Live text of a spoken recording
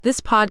This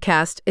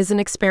podcast is an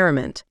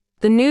experiment.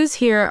 The news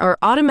here are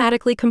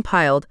automatically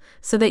compiled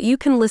so that you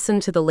can listen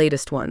to the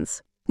latest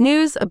ones.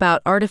 News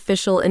about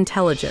artificial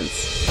intelligence.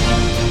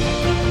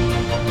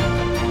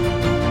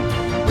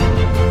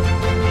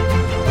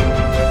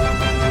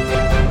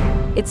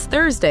 It's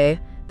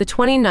Thursday, the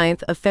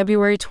 29th of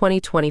February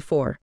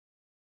 2024.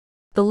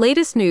 The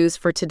latest news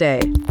for today.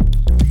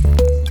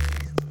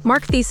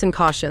 Mark Thiessen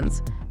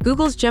cautions,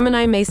 Google's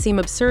Gemini may seem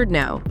absurd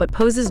now, but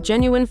poses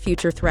genuine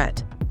future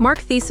threat. Mark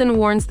Thiessen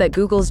warns that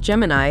Google's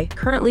Gemini,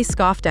 currently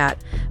scoffed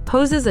at,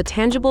 poses a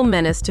tangible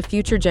menace to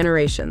future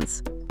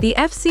generations. The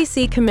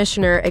FCC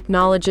commissioner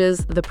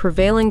acknowledges the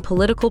prevailing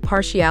political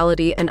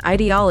partiality and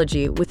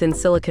ideology within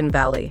Silicon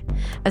Valley,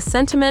 a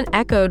sentiment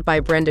echoed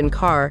by Brendan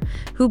Carr,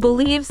 who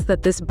believes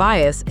that this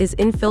bias is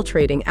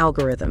infiltrating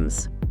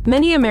algorithms.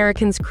 Many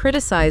Americans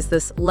criticize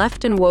this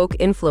left and woke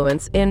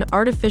influence in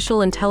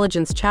artificial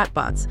intelligence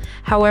chatbots.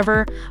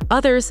 However,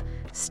 others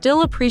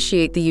still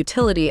appreciate the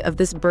utility of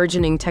this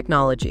burgeoning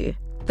technology.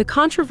 The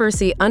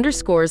controversy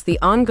underscores the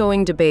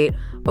ongoing debate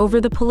over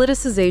the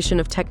politicization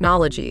of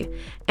technology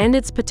and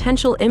its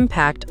potential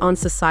impact on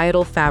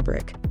societal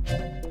fabric.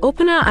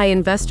 OpenAI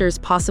investors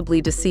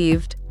possibly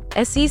deceived.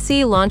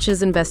 SEC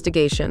launches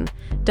investigation.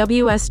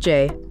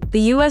 WSJ, the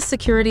U.S.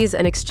 Securities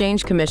and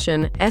Exchange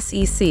Commission,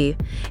 SEC,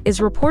 is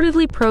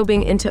reportedly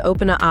probing into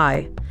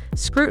OpenAI,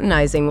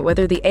 scrutinizing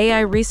whether the AI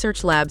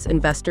research lab's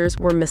investors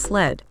were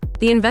misled.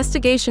 The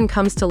investigation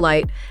comes to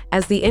light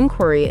as the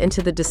inquiry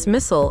into the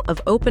dismissal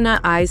of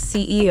OpenAI's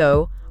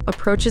CEO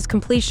approaches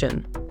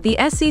completion. The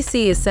SEC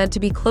is said to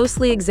be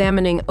closely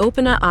examining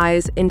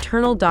OpenAI's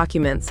internal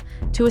documents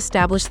to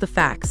establish the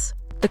facts.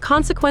 The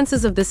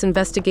consequences of this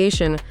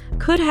investigation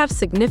could have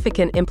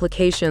significant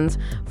implications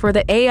for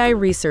the AI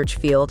research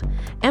field,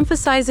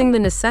 emphasizing the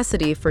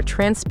necessity for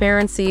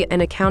transparency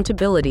and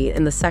accountability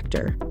in the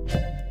sector.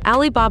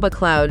 Alibaba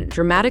Cloud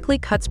dramatically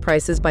cuts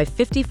prices by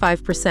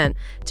 55%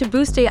 to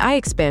boost AI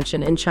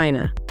expansion in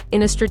China.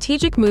 In a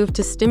strategic move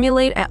to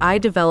stimulate AI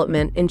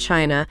development in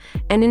China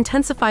and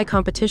intensify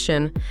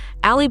competition,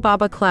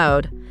 Alibaba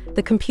Cloud,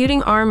 the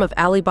computing arm of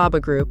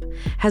Alibaba Group,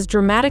 has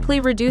dramatically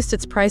reduced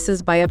its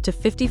prices by up to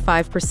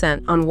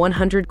 55% on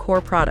 100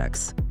 core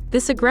products.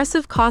 This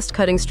aggressive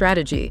cost-cutting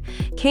strategy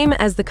came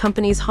as the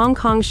company's Hong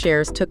Kong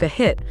shares took a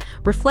hit,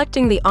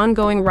 reflecting the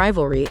ongoing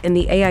rivalry in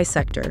the AI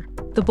sector.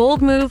 The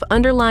bold move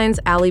underlines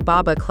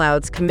Alibaba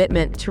Cloud's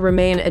commitment to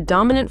remain a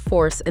dominant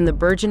force in the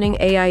burgeoning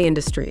AI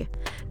industry,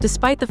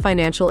 despite the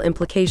financial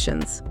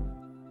implications.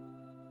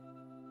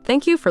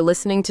 Thank you for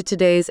listening to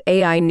today's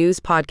AI News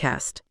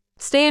Podcast.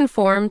 Stay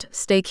informed,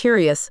 stay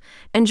curious,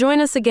 and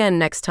join us again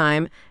next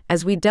time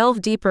as we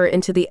delve deeper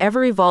into the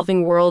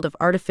ever-evolving world of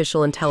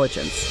artificial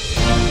intelligence.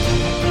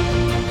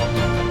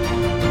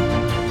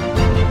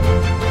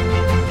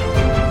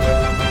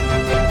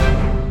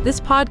 This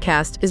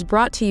podcast is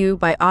brought to you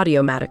by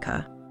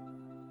Audiomatica.